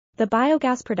The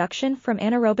biogas production from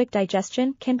anaerobic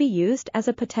digestion can be used as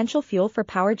a potential fuel for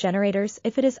power generators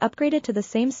if it is upgraded to the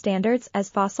same standards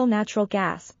as fossil natural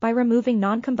gas by removing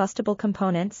non-combustible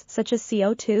components such as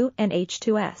CO2 and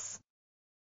H2S.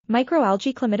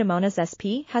 Microalgae Chlamydomonas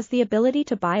sp has the ability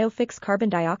to biofix carbon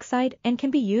dioxide and can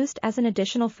be used as an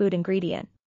additional food ingredient.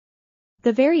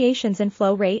 The variations in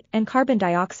flow rate and carbon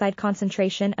dioxide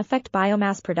concentration affect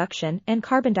biomass production and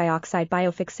carbon dioxide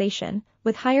biofixation,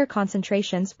 with higher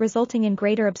concentrations resulting in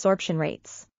greater absorption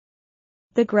rates.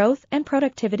 The growth and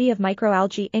productivity of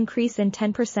microalgae increase in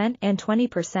 10% and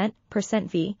 20%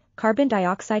 V carbon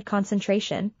dioxide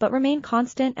concentration but remain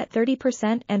constant at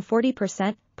 30% and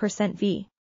 40% V.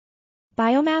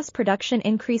 Biomass production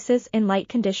increases in light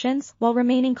conditions while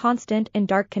remaining constant in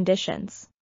dark conditions.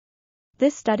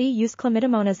 This study used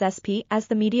Chlamydomonas sp as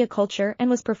the media culture and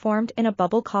was performed in a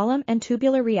bubble column and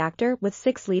tubular reactor with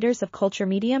 6 liters of culture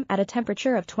medium at a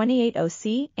temperature of 28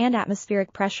 C and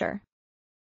atmospheric pressure.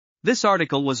 This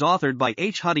article was authored by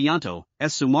H. Hadiyanto,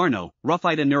 S. Sumarno,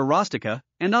 Rufaida, Noer, Rostika,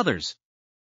 and others.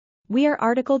 We are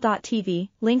RTCLTV,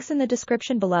 links in the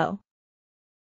description below.